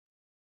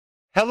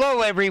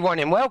Hello, everyone,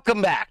 and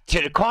welcome back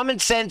to the Common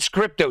Sense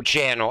Crypto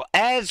channel.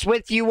 As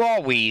with you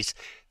always,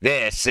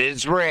 this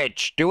is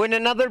Rich doing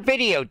another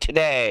video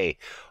today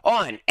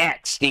on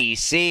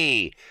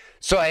XDC.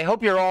 So I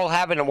hope you're all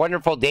having a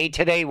wonderful day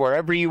today,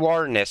 wherever you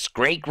are in this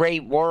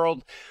great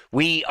world.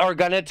 We are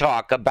going to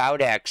talk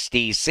about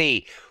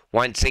XDC.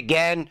 Once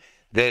again,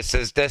 this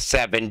is the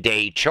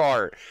 7-day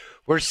chart.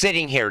 We're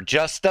sitting here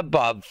just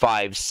above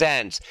 5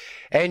 cents.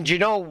 And you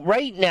know,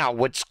 right now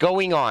what's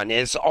going on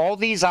is all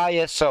these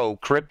ISO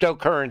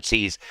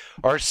cryptocurrencies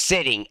are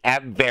sitting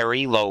at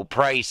very low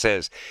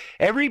prices.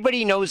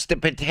 Everybody knows the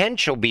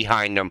potential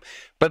behind them,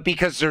 but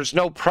because there's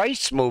no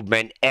price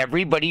movement,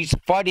 everybody's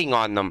fighting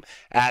on them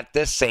at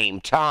the same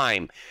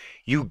time.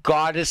 You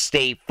gotta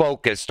stay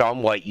focused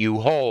on what you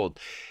hold.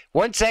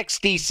 Once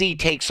XDC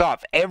takes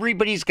off,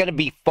 everybody's going to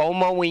be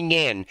FOMOing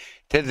in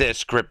to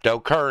this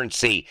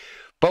cryptocurrency.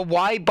 But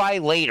why buy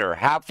later,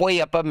 halfway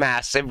up a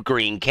massive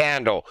green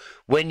candle,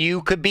 when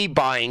you could be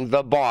buying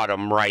the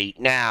bottom right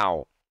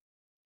now?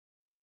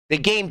 The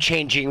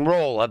game-changing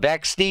role of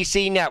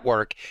XDC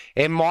Network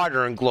in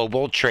modern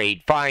global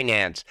trade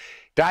finance.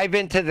 Dive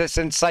into this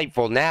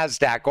insightful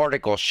NASDAQ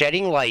article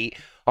shedding light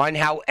on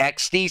how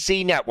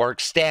XDC Network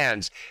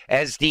stands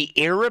as the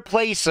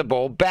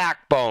irreplaceable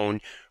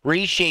backbone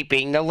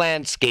reshaping the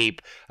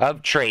landscape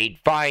of trade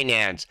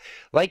finance.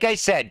 Like I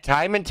said,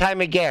 time and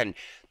time again,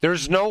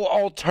 there's no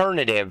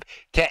alternative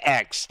to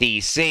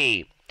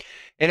XDC.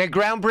 In a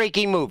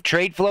groundbreaking move,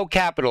 TradeFlow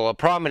Capital, a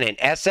prominent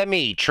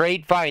SME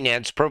trade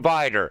finance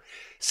provider,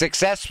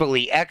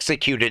 successfully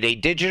executed a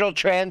digital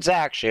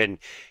transaction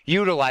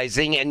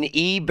utilizing an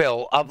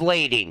e-bill of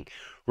lading,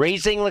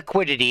 raising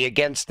liquidity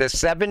against the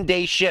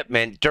 7-day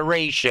shipment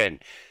duration.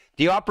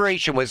 The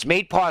operation was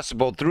made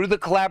possible through the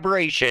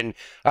collaboration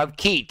of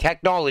key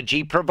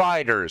technology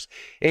providers,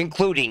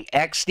 including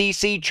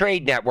XDC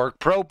Trade Network,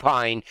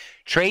 Propine,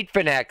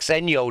 TradeFinex,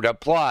 and Yoda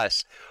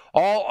Plus,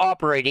 all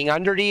operating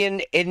under the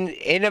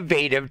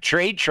innovative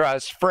Trade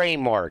Trust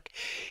framework.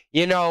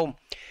 You know,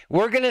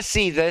 we're going to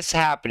see this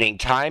happening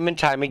time and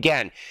time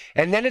again,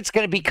 and then it's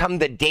going to become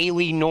the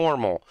daily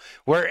normal,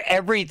 where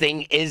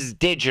everything is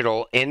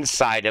digital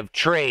inside of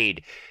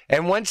trade.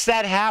 And once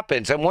that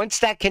happens, and once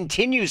that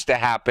continues to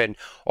happen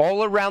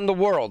all around the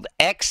world,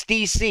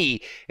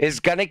 XDC is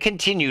going to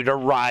continue to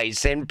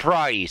rise in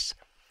price.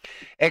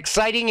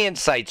 Exciting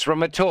insights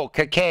from Atul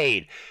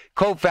Kakade,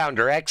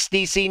 co-founder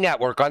XDC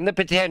Network, on the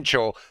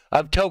potential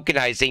of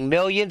tokenizing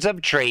millions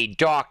of trade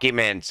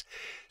documents.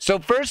 So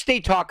first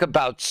they talk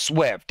about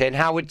Swift and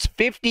how it's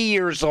 50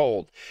 years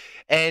old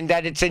and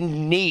that it's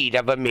in need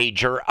of a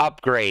major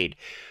upgrade.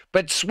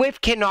 But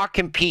Swift cannot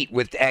compete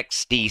with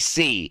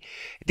XDC.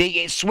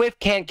 Swift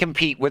can't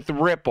compete with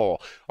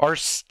Ripple or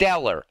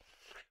Stellar,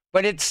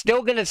 but it's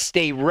still going to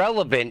stay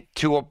relevant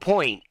to a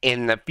point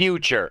in the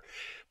future.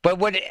 But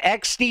what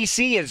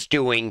XDC is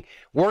doing,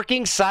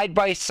 working side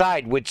by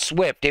side with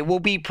Swift, it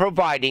will be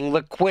providing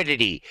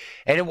liquidity,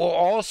 and it will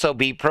also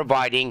be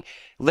providing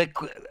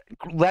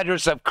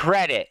letters of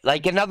credit.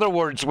 Like, in other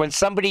words, when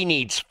somebody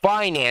needs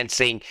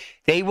financing,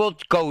 they will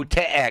go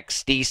to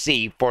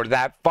XDC for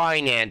that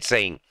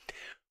financing.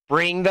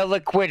 Bring the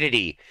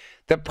liquidity.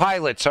 The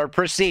pilots are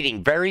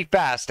proceeding very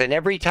fast, and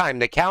every time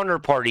the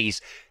counterparties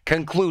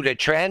conclude a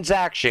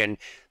transaction,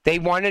 they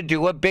want to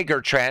do a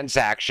bigger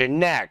transaction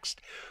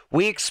next.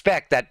 We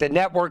expect that the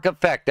network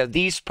effect of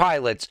these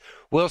pilots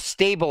will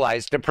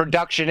stabilize the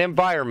production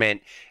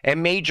environment,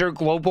 and major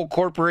global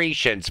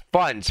corporations,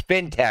 funds,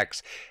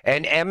 fintechs,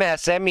 and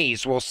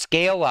MSMEs will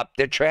scale up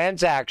the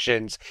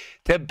transactions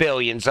to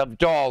billions of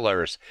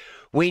dollars.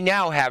 We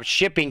now have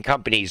shipping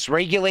companies,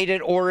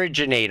 regulated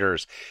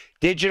originators,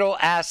 digital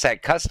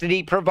asset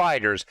custody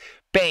providers,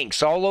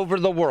 banks all over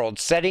the world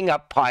setting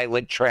up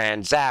pilot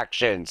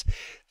transactions.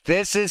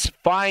 This is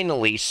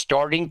finally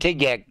starting to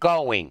get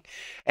going,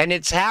 and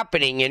it's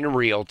happening in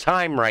real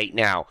time right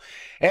now.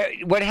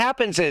 What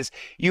happens is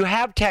you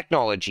have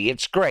technology,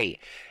 it's great,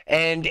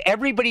 and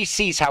everybody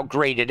sees how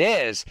great it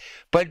is,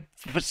 but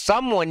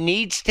someone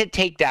needs to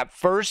take that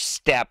first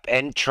step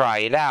and try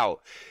it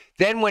out.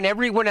 Then when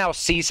everyone else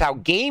sees how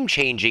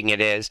game-changing it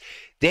is,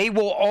 they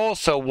will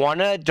also want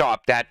to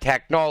adopt that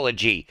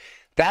technology.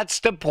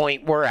 That's the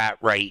point we're at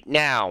right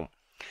now.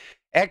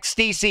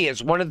 XDC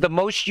is one of the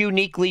most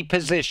uniquely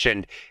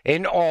positioned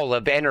in all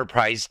of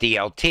enterprise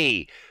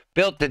DLT,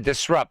 built to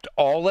disrupt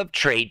all of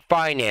trade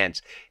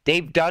finance.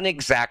 They've done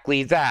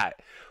exactly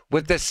that.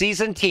 With the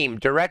seasoned team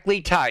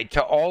directly tied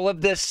to all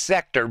of this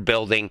sector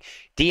building,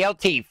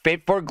 DLT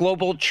fit for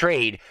global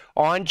trade,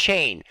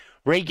 on-chain,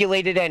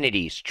 regulated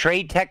entities,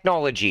 trade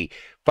technology,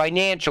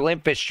 financial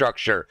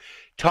infrastructure,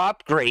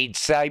 top-grade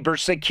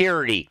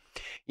cybersecurity.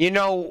 You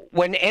know,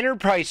 when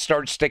enterprise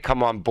starts to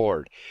come on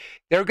board,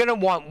 they're going to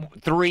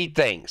want 3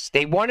 things.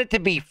 They want it to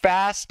be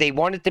fast, they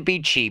want it to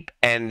be cheap,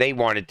 and they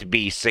want it to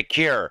be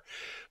secure.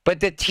 But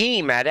the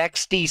team at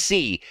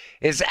XDC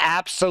is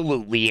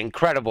absolutely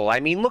incredible. I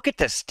mean, look at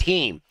this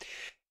team.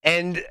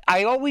 And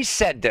I always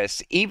said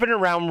this, even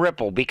around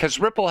Ripple, because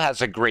Ripple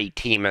has a great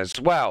team as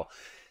well.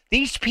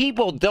 These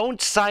people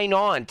don't sign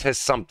on to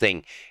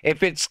something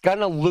if it's going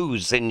to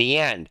lose in the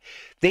end.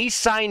 They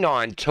sign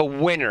on to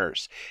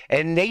winners,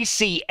 and they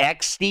see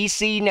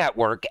XDC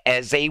Network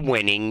as a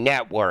winning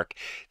network,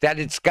 that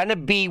it's going to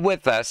be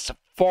with us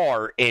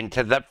far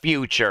into the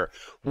future,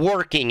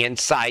 working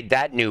inside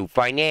that new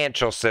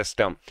financial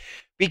system.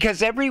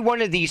 Because every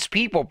one of these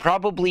people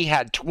probably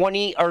had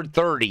 20 or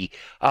 30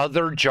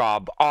 other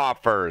job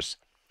offers.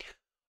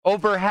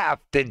 Over half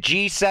the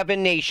G7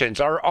 nations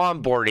are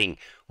onboarding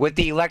with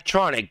the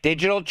Electronic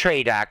Digital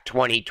Trade Act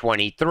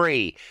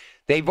 2023.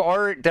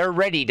 They're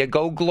ready to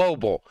go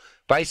global.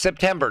 By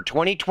September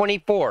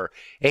 2024,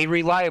 a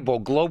reliable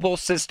global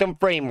system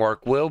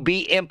framework will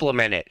be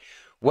implemented.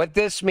 What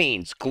this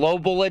means,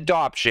 global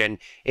adoption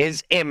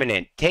is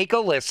imminent. Take a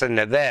listen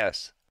to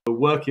this. We're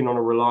working on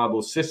a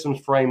reliable systems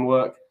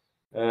framework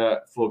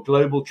for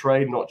global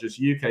trade, not just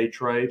UK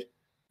trade.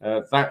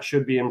 That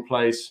should be in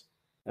place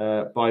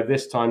by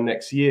this time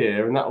next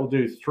year, and that will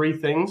do three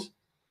things.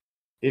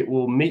 It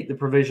will meet the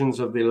provisions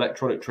of the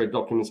Electronic Trade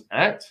Documents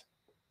Act.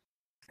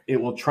 It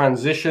will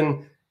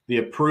transition the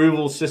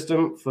approval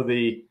system for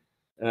the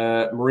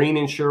marine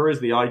insurers,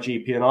 the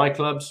IGP and I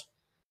clubs,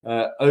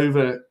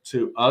 over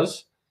to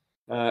us,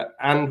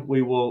 and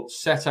we will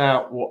set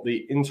out what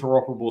the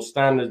interoperable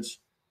standards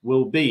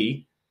will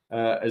be,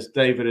 as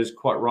David has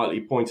quite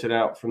rightly pointed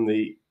out from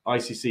the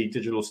ICC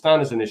Digital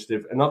Standards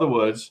Initiative. In other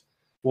words,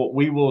 what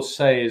we will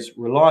say is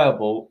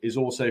reliable is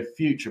also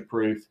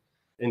future-proof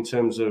in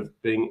terms of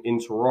being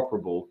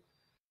interoperable.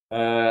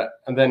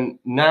 And then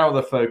now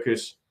the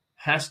focus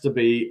has to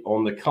be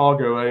on the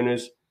cargo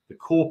owners, the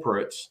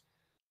corporates,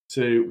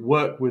 to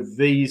work with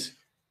these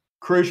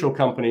crucial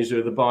companies who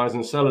are the buyers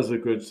and sellers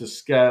of goods to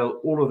scale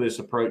all of this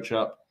approach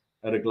up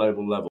at a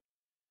global level.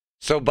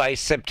 So by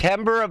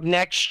September of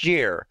next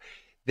year,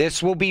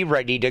 this will be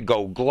ready to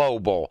go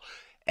global.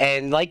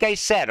 And like I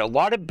said, a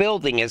lot of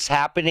building is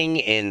happening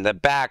in the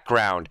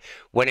background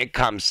when it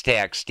comes to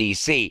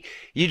XDC.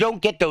 You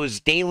don't get those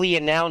daily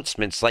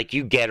announcements like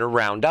you get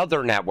around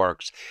other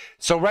networks.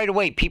 So right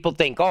away, people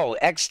think, oh,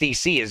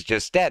 XDC is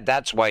just dead.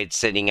 That's why it's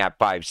sitting at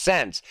 5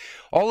 cents.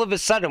 All of a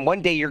sudden,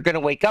 one day you're going to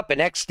wake up and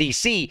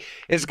XDC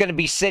is going to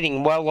be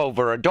sitting well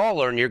over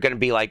 $1, and you're going to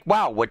be like,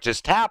 wow, what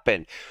just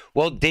happened?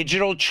 Well,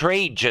 digital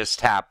trade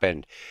just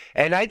happened.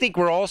 And I think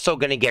we're also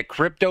going to get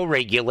crypto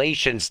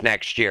regulations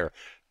next year.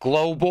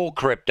 Global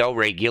crypto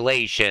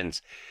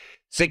regulations.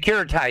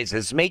 Securitize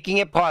is making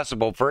it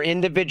possible for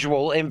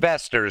individual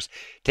investors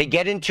to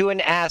get into an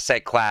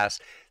asset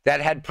class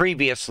that had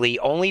previously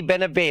only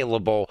been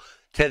available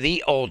to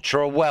the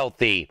ultra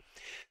wealthy.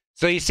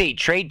 So you see,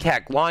 Trade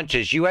Tech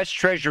launches U.S.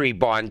 Treasury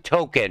bond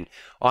token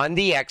on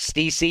the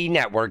XDC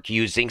network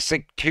using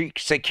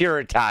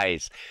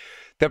Securitize.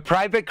 The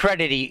private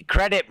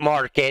credit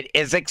market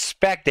is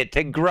expected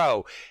to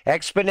grow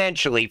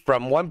exponentially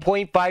from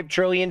 $1.5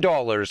 trillion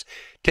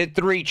to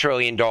 $3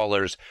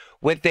 trillion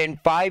within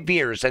 5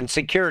 years, and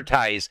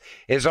Securitize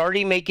is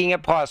already making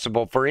it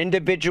possible for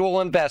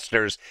individual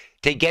investors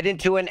to get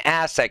into an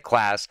asset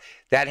class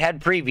that had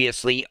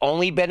previously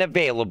only been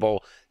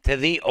available to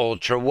the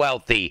ultra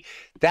wealthy.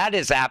 That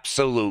is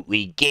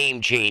absolutely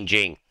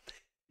game-changing.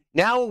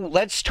 Now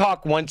let's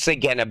talk once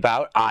again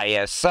about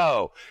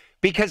ISO.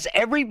 Because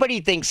everybody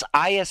thinks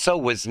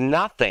ISO was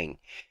nothing.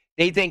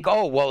 They think,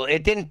 oh, well,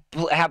 it didn't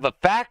have a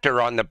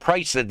factor on the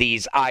price of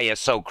these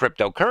ISO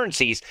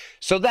cryptocurrencies,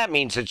 so that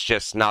means it's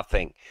just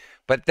nothing.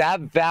 But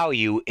that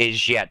value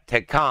is yet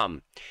to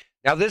come.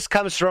 Now, this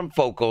comes from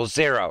Focal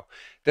Zero.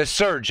 The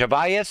surge of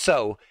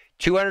ISO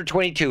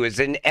 222 is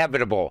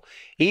inevitable,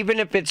 even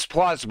if it's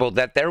plausible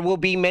that there will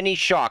be many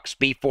shocks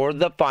before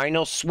the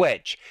final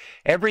switch.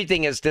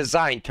 Everything is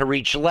designed to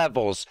reach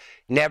levels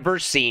never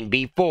seen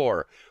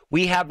before.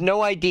 We have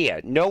no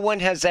idea. No one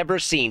has ever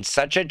seen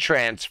such a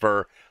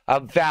transfer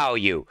of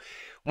value.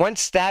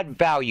 Once that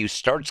value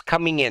starts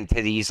coming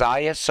into these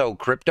ISO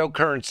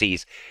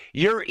cryptocurrencies,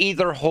 you're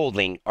either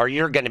holding or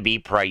you're going to be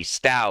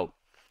priced out.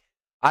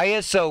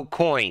 ISO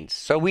coins.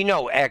 So we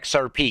know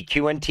XRP,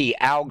 QNT,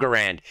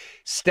 Algorand,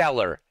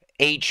 Stellar,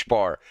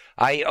 HBAR,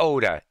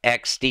 IOTA,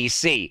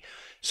 XDC.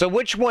 So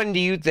which one do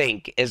you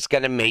think is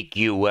going to make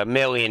you a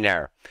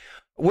millionaire?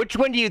 Which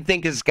one do you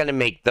think is going to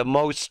make the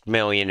most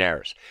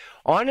millionaires?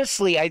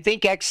 Honestly, I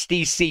think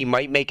XDC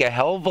might make a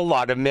hell of a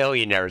lot of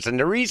millionaires. And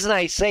the reason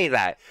I say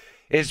that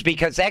is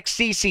because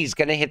XDC is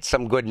going to hit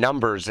some good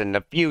numbers in the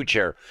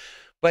future.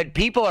 But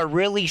people are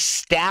really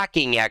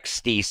stacking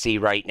XDC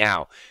right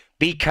now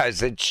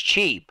because it's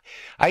cheap.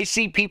 I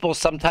see people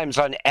sometimes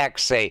on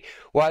X say,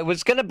 well, I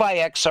was going to buy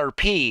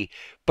XRP,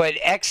 but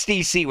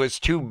XDC was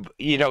too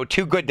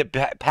good to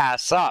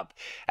pass up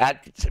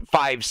at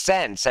 5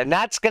 cents. And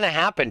that's going to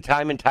happen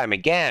time and time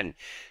again.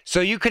 So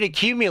you could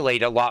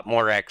accumulate a lot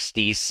more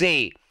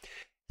XDC.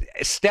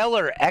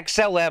 Stellar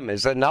XLM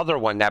is another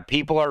one that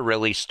people are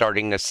really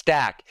starting to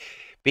stack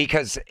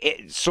because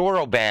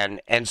Soroban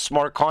and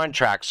smart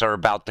contracts are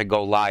about to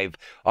go live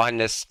on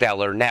the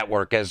Stellar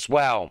network as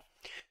well.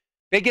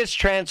 Biggest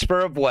transfer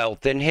of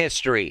wealth in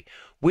history.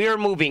 We are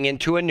moving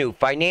into a new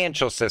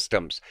financial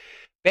systems.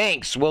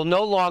 Banks will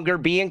no longer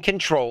be in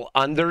control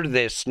under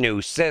this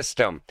new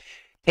system.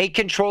 Take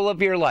control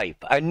of your life.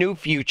 A new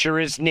future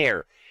is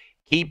near.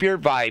 Keep your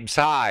vibes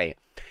high.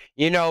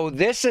 You know,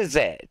 this is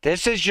it.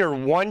 This is your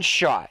one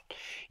shot,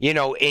 you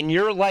know, in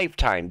your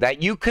lifetime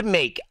that you could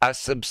make a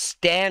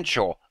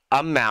substantial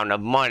amount of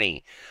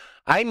money.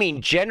 I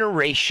mean,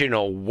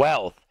 generational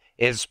wealth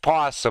is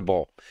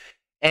possible.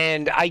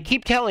 And I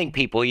keep telling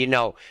people, you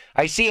know,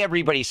 I see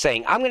everybody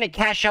saying, I'm going to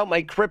cash out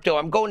my crypto.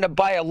 I'm going to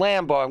buy a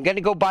Lambo. I'm going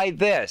to go buy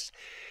this.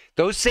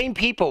 Those same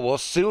people will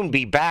soon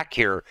be back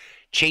here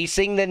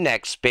chasing the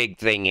next big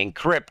thing in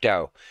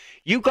crypto.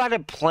 You got to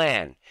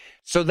plan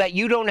so that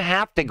you don't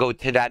have to go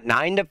to that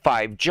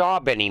 9-to-5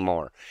 job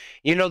anymore.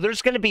 You know,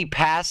 there's going to be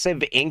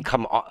passive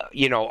income,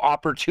 you know,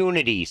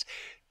 opportunities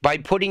by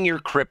putting your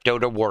crypto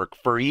to work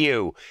for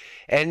you.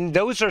 And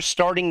those are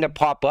starting to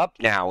pop up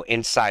now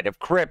inside of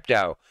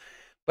crypto.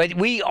 But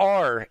we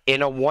are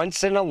in a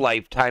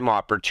once-in-a-lifetime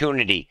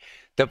opportunity.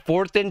 The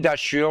fourth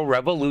industrial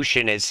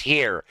revolution is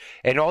here,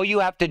 and all you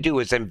have to do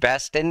is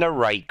invest in the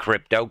right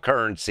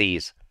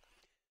cryptocurrencies.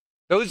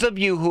 Those of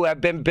you who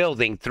have been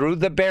building through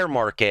the bear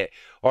market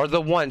are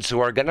the ones who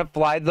are going to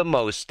fly the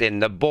most in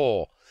the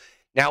bull.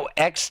 Now,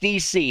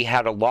 XDC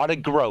had a lot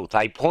of growth.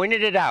 I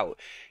pointed it out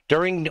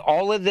during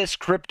all of this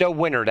crypto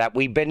winter that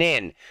we've been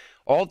in,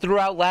 all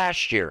throughout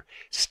last year,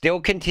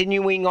 still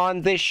continuing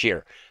on this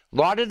year. A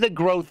lot of the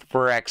growth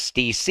for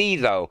XDC,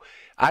 though,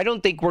 I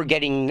don't think we're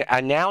getting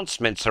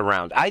announcements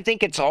around. I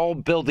think it's all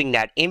building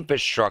that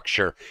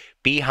infrastructure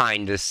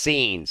behind the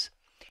scenes.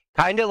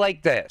 Kind of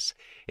like this.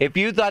 If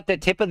you thought the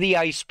tip of the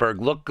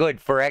iceberg looked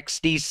good for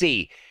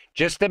XDC,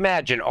 just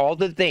imagine all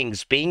the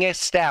things being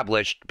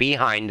established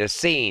behind the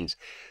scenes.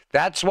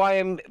 That's why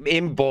I'm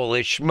in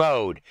bullish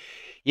mode.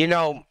 You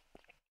know,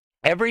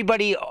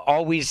 everybody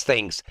always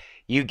thinks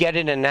you get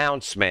an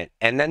announcement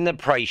and then the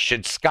price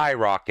should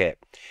skyrocket.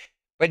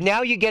 But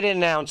now you get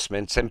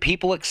announcements and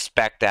people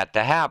expect that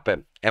to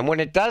happen. And when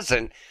it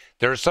doesn't,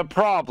 there's a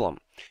problem.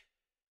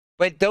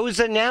 But those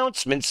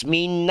announcements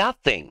mean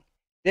nothing.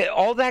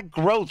 All that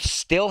growth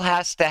still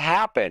has to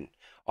happen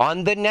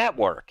on the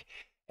network.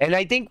 And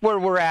I think where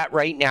we're at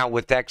right now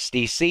with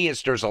XDC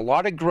is there's a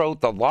lot of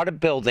growth, a lot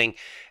of building,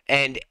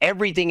 and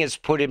everything is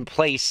put in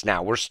place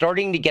now. We're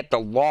starting to get the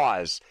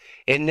laws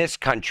in this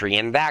country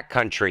and that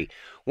country.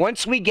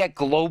 Once we get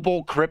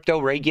global crypto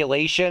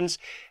regulations,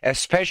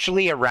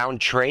 especially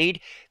around trade,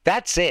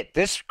 that's it.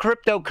 This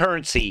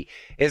cryptocurrency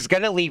is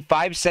going to leave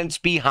 5 cents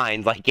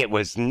behind like it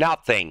was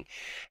nothing.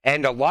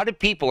 And a lot of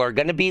people are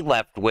going to be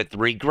left with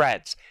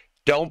regrets.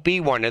 Don't be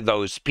one of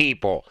those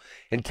people.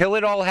 Until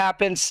it all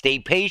happens, stay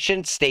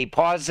patient, stay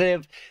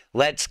positive.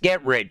 Let's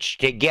get rich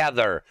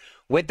together.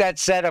 With that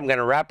said, I'm going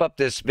to wrap up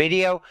this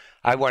video.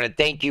 I want to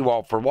thank you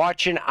all for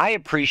watching. I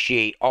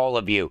appreciate all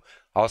of you.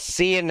 I'll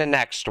see you in the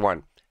next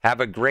one. Have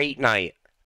a great night.